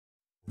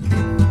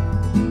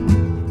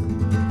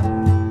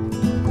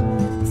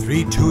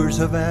3 tours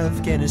of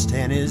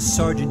Afghanistan is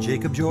Sergeant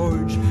Jacob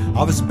George.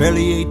 I was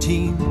barely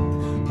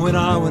 18 when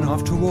I went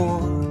off to war.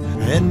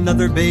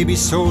 Another baby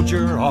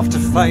soldier off to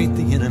fight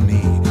the enemy.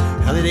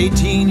 Hell, at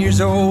 18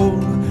 years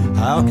old,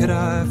 how could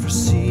I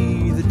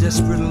foresee the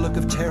desperate look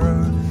of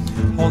terror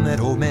on that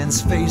old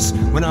man's face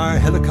when our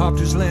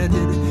helicopters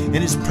landed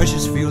in his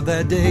precious field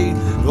that day?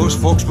 Those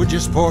folks were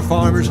just poor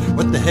farmers.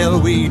 What the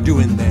hell we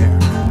doing there?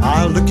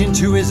 I looked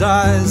into his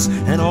eyes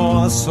and all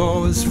I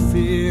saw was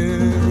fear.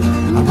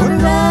 I'm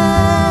gonna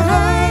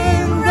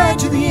ride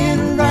to the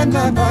end, ride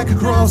my bike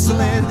across the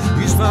land,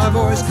 use my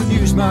voice,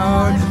 use my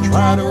heart,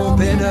 try to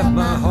open up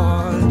my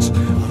heart.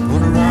 I'm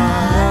gonna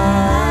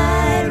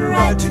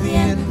ride to the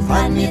end,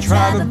 find me a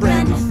tribe of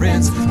brand new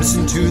friends,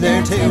 listen to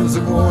their tales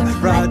of war,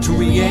 ride till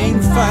we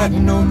ain't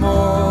fighting no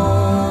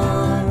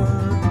more.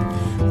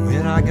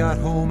 When I got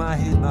home I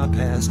hid my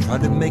past,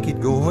 tried to make it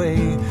go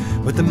away,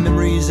 but the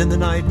memories and the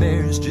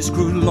nightmares just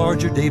grew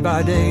larger day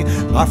by day.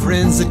 My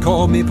friends that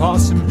called me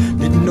Possum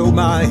didn't know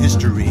my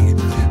history,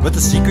 but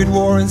the secret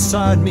war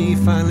inside me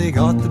finally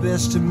got the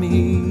best of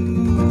me.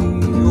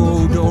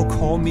 Oh, don't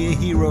call me a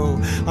hero,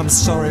 I'm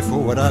sorry for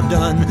what I've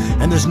done,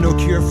 and there's no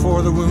cure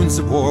for the wounds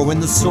of war when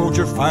the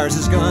soldier fires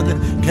his gun.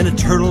 Can a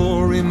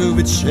turtle remove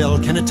its shell?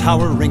 Can a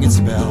tower ring its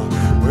bell?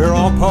 We're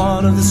all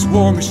part of this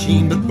war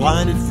machine, but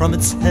blinded from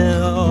its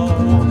hell.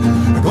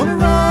 I'm gonna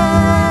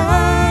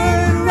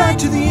ride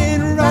to the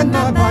end, ride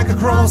my bike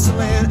across the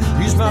land,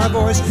 use my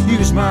voice,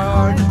 use my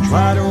heart,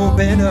 try to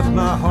open up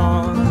my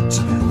heart.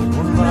 I'm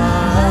gonna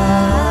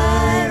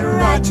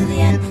ride to the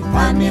end,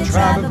 find me a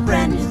tribe of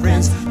brand new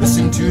friends,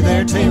 listen to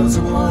their tales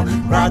of war,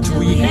 ride till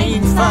we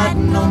ain't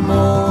fighting no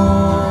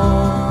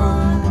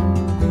more.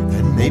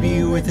 And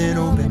maybe with an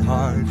open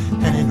heart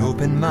and an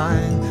open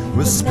mind,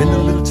 we'll spend a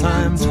little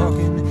time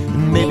talking,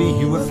 and maybe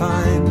you will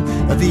find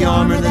that the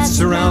armor that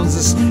surrounds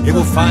us, it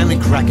will finally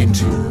crack in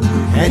two,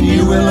 and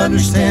you will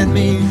understand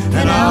me,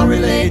 and I'll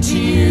relate to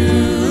you.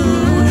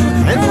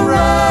 And we'll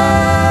ride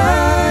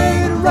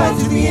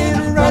to the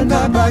end, ride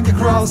my bike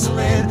across the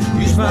land,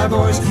 use my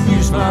voice,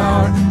 use my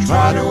heart,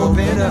 try to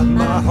open up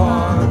my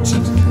heart.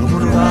 I'm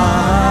gonna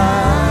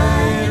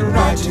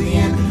ride to the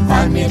end,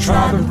 find me a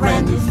tribe of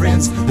brand new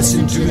friends,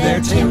 listen to their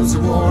tales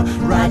of war,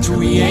 ride till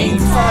we ain't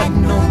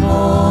fighting no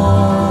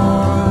more.